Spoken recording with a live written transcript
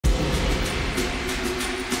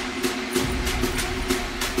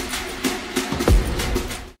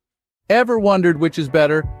Ever wondered which is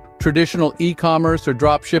better, traditional e-commerce or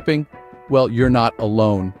dropshipping? Well, you're not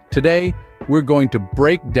alone. Today, we're going to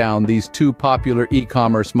break down these two popular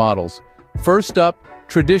e-commerce models. First up,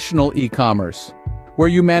 traditional e-commerce, where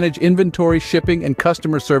you manage inventory, shipping, and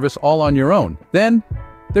customer service all on your own. Then,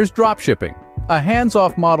 there's dropshipping, a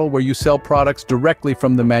hands-off model where you sell products directly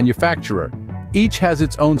from the manufacturer. Each has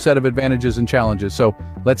its own set of advantages and challenges, so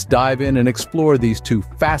let's dive in and explore these two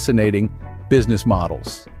fascinating business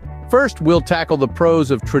models. First, we'll tackle the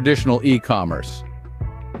pros of traditional e-commerce.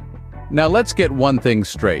 Now let's get one thing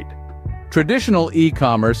straight. Traditional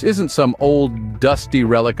e-commerce isn't some old, dusty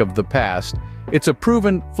relic of the past. It's a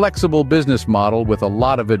proven, flexible business model with a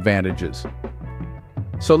lot of advantages.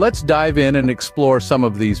 So let's dive in and explore some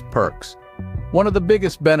of these perks. One of the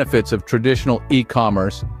biggest benefits of traditional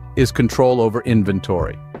e-commerce is control over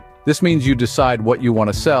inventory. This means you decide what you want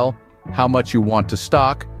to sell, how much you want to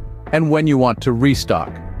stock, and when you want to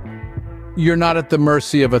restock. You're not at the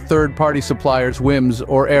mercy of a third-party supplier's whims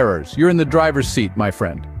or errors. You're in the driver's seat, my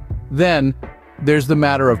friend. Then, there's the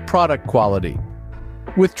matter of product quality.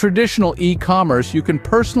 With traditional e-commerce, you can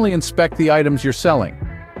personally inspect the items you're selling.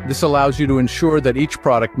 This allows you to ensure that each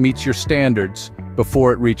product meets your standards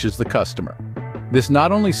before it reaches the customer. This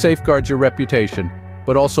not only safeguards your reputation,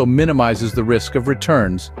 but also minimizes the risk of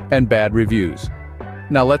returns and bad reviews.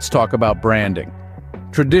 Now let's talk about branding.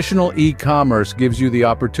 Traditional e-commerce gives you the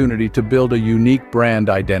opportunity to build a unique brand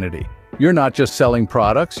identity. You're not just selling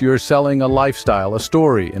products, you're selling a lifestyle, a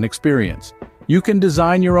story, an experience. You can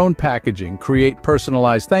design your own packaging, create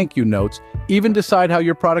personalized thank you notes, even decide how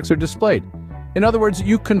your products are displayed. In other words,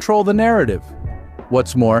 you control the narrative.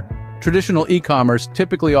 What's more, traditional e-commerce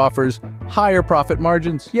typically offers higher profit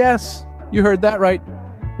margins. Yes, you heard that right.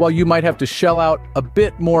 While you might have to shell out a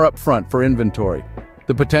bit more upfront for inventory,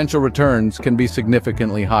 the potential returns can be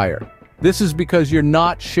significantly higher. This is because you're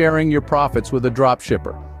not sharing your profits with a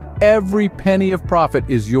dropshipper. Every penny of profit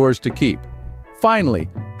is yours to keep. Finally,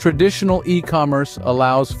 traditional e-commerce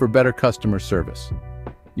allows for better customer service.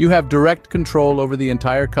 You have direct control over the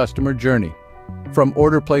entire customer journey, from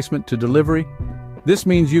order placement to delivery. This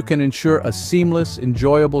means you can ensure a seamless,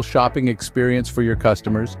 enjoyable shopping experience for your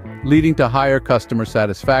customers, leading to higher customer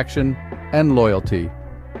satisfaction and loyalty.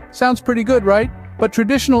 Sounds pretty good, right? But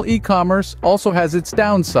traditional e-commerce also has its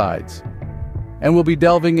downsides. And we'll be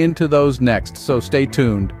delving into those next, so stay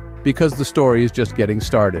tuned, because the story is just getting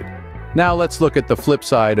started. Now let's look at the flip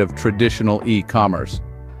side of traditional e-commerce.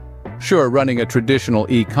 Sure, running a traditional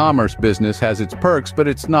e-commerce business has its perks, but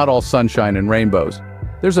it's not all sunshine and rainbows.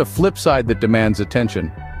 There's a flip side that demands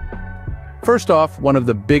attention. First off, one of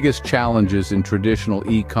the biggest challenges in traditional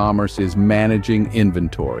e-commerce is managing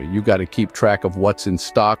inventory. You got to keep track of what's in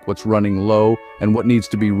stock, what's running low, and what needs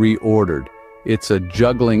to be reordered. It's a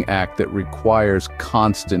juggling act that requires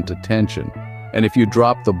constant attention. And if you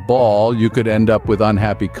drop the ball, you could end up with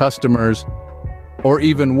unhappy customers, or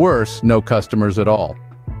even worse, no customers at all.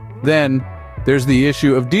 Then, there's the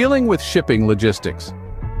issue of dealing with shipping logistics.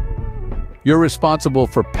 You're responsible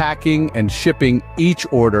for packing and shipping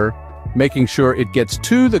each order, making sure it gets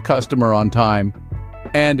to the customer on time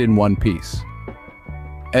and in one piece.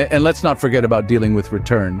 And let's not forget about dealing with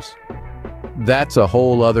returns. That's a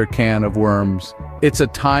whole other can of worms. It's a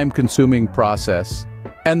time-consuming process,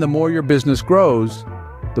 and the more your business grows,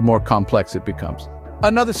 the more complex it becomes.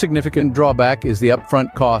 Another significant drawback is the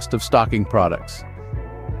upfront cost of stocking products.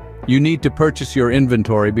 You need to purchase your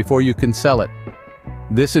inventory before you can sell it.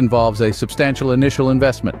 This involves a substantial initial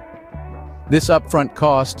investment. This upfront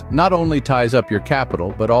cost not only ties up your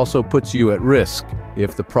capital, but also puts you at risk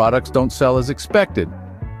if the products don't sell as expected.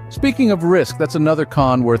 Speaking of risk, that's another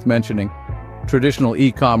con worth mentioning. Traditional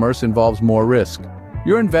e-commerce involves more risk.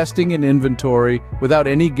 You're investing in inventory without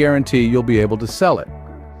any guarantee you'll be able to sell it.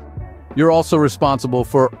 You're also responsible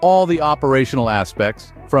for all the operational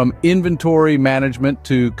aspects, from inventory management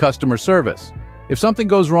to customer service. If something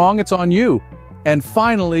goes wrong, it's on you. And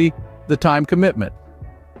finally, the time commitment.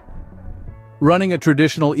 Running a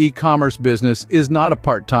traditional e-commerce business is not a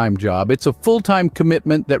part-time job. It's a full-time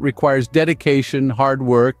commitment that requires dedication, hard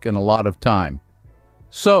work, and a lot of time.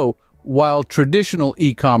 So, while traditional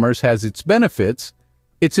e-commerce has its benefits,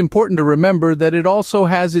 it's important to remember that it also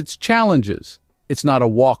has its challenges. It's not a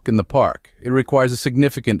walk in the park. It requires a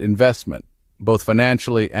significant investment, both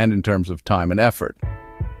financially and in terms of time and effort.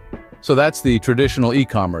 So that's the traditional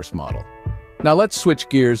e-commerce model. Now let's switch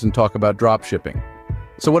gears and talk about dropshipping.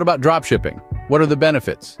 So what about dropshipping? What are the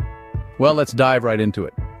benefits? Well, let's dive right into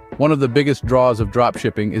it. One of the biggest draws of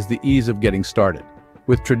dropshipping is the ease of getting started.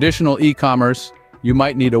 With traditional e-commerce, you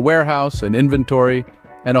might need a warehouse, an inventory,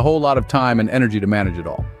 and a whole lot of time and energy to manage it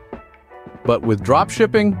all. But with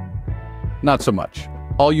dropshipping, Not so much.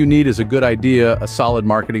 All you need is a good idea, a solid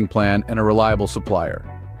marketing plan, and a reliable supplier.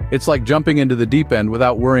 It's like jumping into the deep end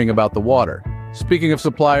without worrying about the water. Speaking of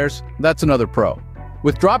suppliers, that's another pro.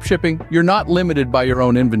 With dropshipping, you're not limited by your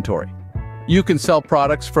own inventory. You can sell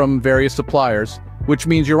products from various suppliers, which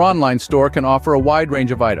means your online store can offer a wide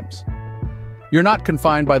range of items. You're not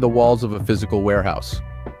confined by the walls of a physical warehouse.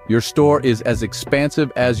 Your store is as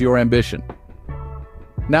expansive as your ambition.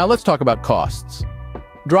 Now let's talk about costs.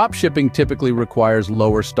 Dropshipping typically requires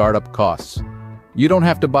lower startup costs. You don't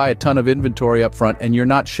have to buy a ton of inventory up front, and you're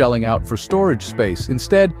not shelling out for storage space.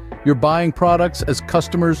 Instead, you're buying products as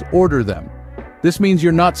customers order them. This means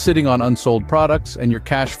you're not sitting on unsold products, and your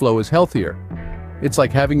cash flow is healthier. It's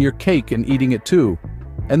like having your cake and eating it too.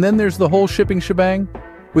 And then there's the whole shipping shebang.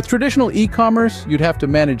 With traditional e-commerce, you'd have to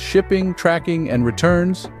manage shipping, tracking, and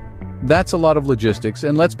returns. That's a lot of logistics,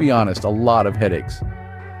 and let's be honest, a lot of headaches.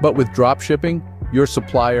 But with dropshipping, your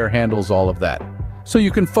supplier handles all of that. So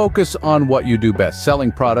you can focus on what you do best,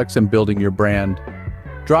 selling products and building your brand.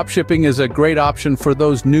 Dropshipping is a great option for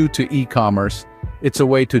those new to e-commerce. It's a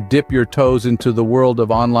way to dip your toes into the world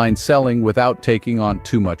of online selling without taking on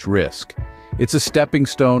too much risk. It's a stepping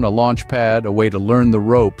stone, a launch pad, a way to learn the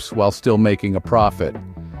ropes while still making a profit.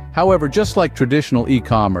 However, just like traditional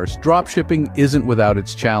e-commerce, dropshipping isn't without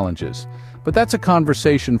its challenges. But that's a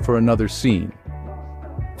conversation for another scene.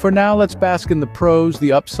 For now, let's bask in the pros,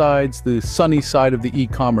 the upsides, the sunny side of the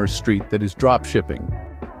e-commerce street that is dropshipping.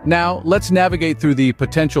 Now, let's navigate through the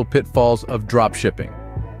potential pitfalls of dropshipping.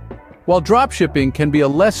 While dropshipping can be a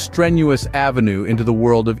less strenuous avenue into the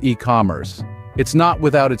world of e-commerce, it's not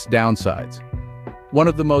without its downsides. One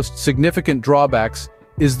of the most significant drawbacks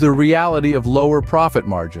is the reality of lower profit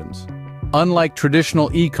margins. Unlike traditional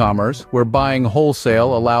e-commerce, where buying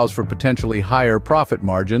wholesale allows for potentially higher profit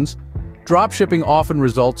margins, dropshipping often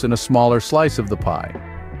results in a smaller slice of the pie.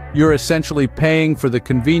 You're essentially paying for the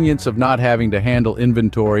convenience of not having to handle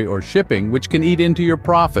inventory or shipping, which can eat into your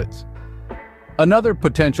profits. Another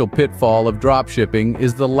potential pitfall of dropshipping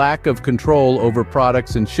is the lack of control over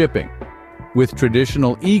products and shipping. With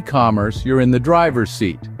traditional e-commerce, you're in the driver's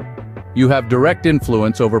seat. You have direct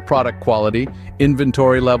influence over product quality,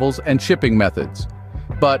 inventory levels, and shipping methods.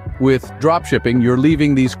 But with dropshipping, you're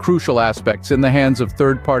leaving these crucial aspects in the hands of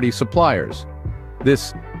third-party suppliers.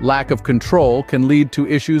 This lack of control can lead to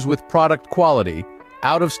issues with product quality,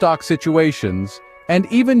 out-of-stock situations, and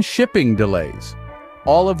even shipping delays,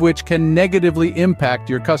 all of which can negatively impact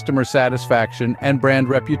your customer satisfaction and brand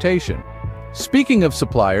reputation. Speaking of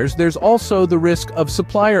suppliers, there's also the risk of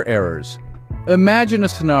supplier errors. Imagine a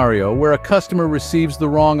scenario where a customer receives the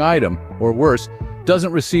wrong item, or worse,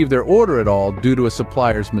 doesn't receive their order at all due to a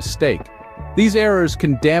supplier's mistake. These errors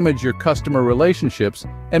can damage your customer relationships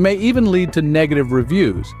and may even lead to negative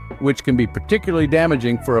reviews, which can be particularly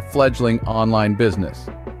damaging for a fledgling online business.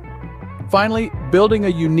 Finally, building a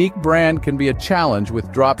unique brand can be a challenge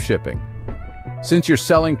with dropshipping. Since you're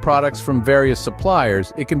selling products from various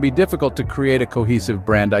suppliers, it can be difficult to create a cohesive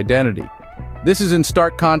brand identity. This is in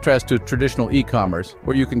stark contrast to traditional e-commerce,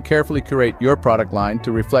 where you can carefully curate your product line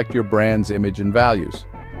to reflect your brand's image and values.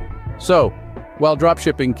 So, while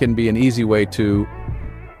dropshipping can be an easy way to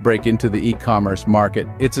break into the e-commerce market,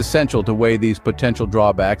 it's essential to weigh these potential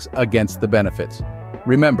drawbacks against the benefits.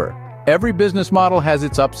 Remember, every business model has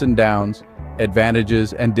its ups and downs,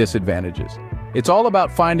 advantages and disadvantages. It's all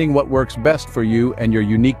about finding what works best for you and your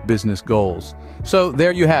unique business goals. So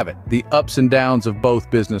there you have it, the ups and downs of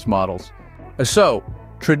both business models. So,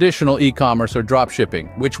 traditional e-commerce or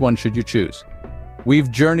dropshipping, which one should you choose?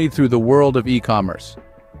 We've journeyed through the world of e-commerce,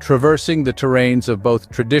 traversing the terrains of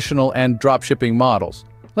both traditional and dropshipping models.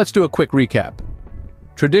 Let's do a quick recap.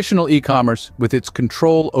 Traditional e-commerce, with its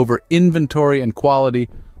control over inventory and quality,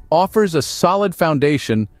 offers a solid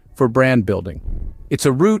foundation for brand building. It's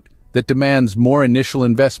a route that demands more initial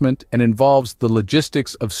investment and involves the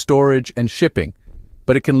logistics of storage and shipping,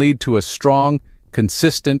 but it can lead to a strong,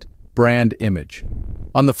 consistent brand image.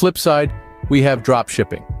 On the flip side, we have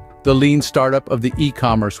dropshipping, the lean startup of the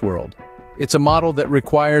e-commerce world. It's a model that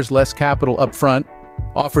requires less capital upfront,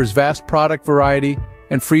 offers vast product variety,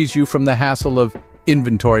 and frees you from the hassle of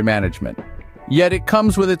inventory management. Yet it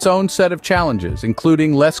comes with its own set of challenges,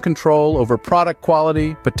 including less control over product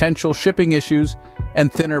quality, potential shipping issues,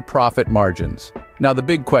 and thinner profit margins. Now the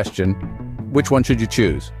big question, which one should you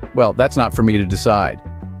choose? Well, that's not for me to decide.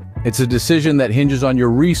 It's a decision that hinges on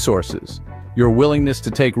your resources, your willingness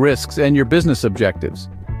to take risks, and your business objectives.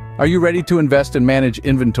 Are you ready to invest and manage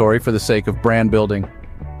inventory for the sake of brand building?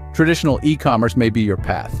 Traditional e-commerce may be your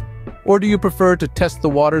path. Or do you prefer to test the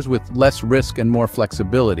waters with less risk and more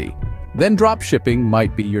flexibility? Then dropshipping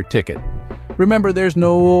might be your ticket. Remember, there's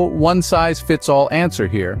no one-size-fits-all answer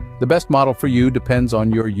here. The best model for you depends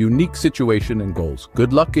on your unique situation and goals.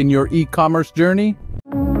 Good luck in your e-commerce journey.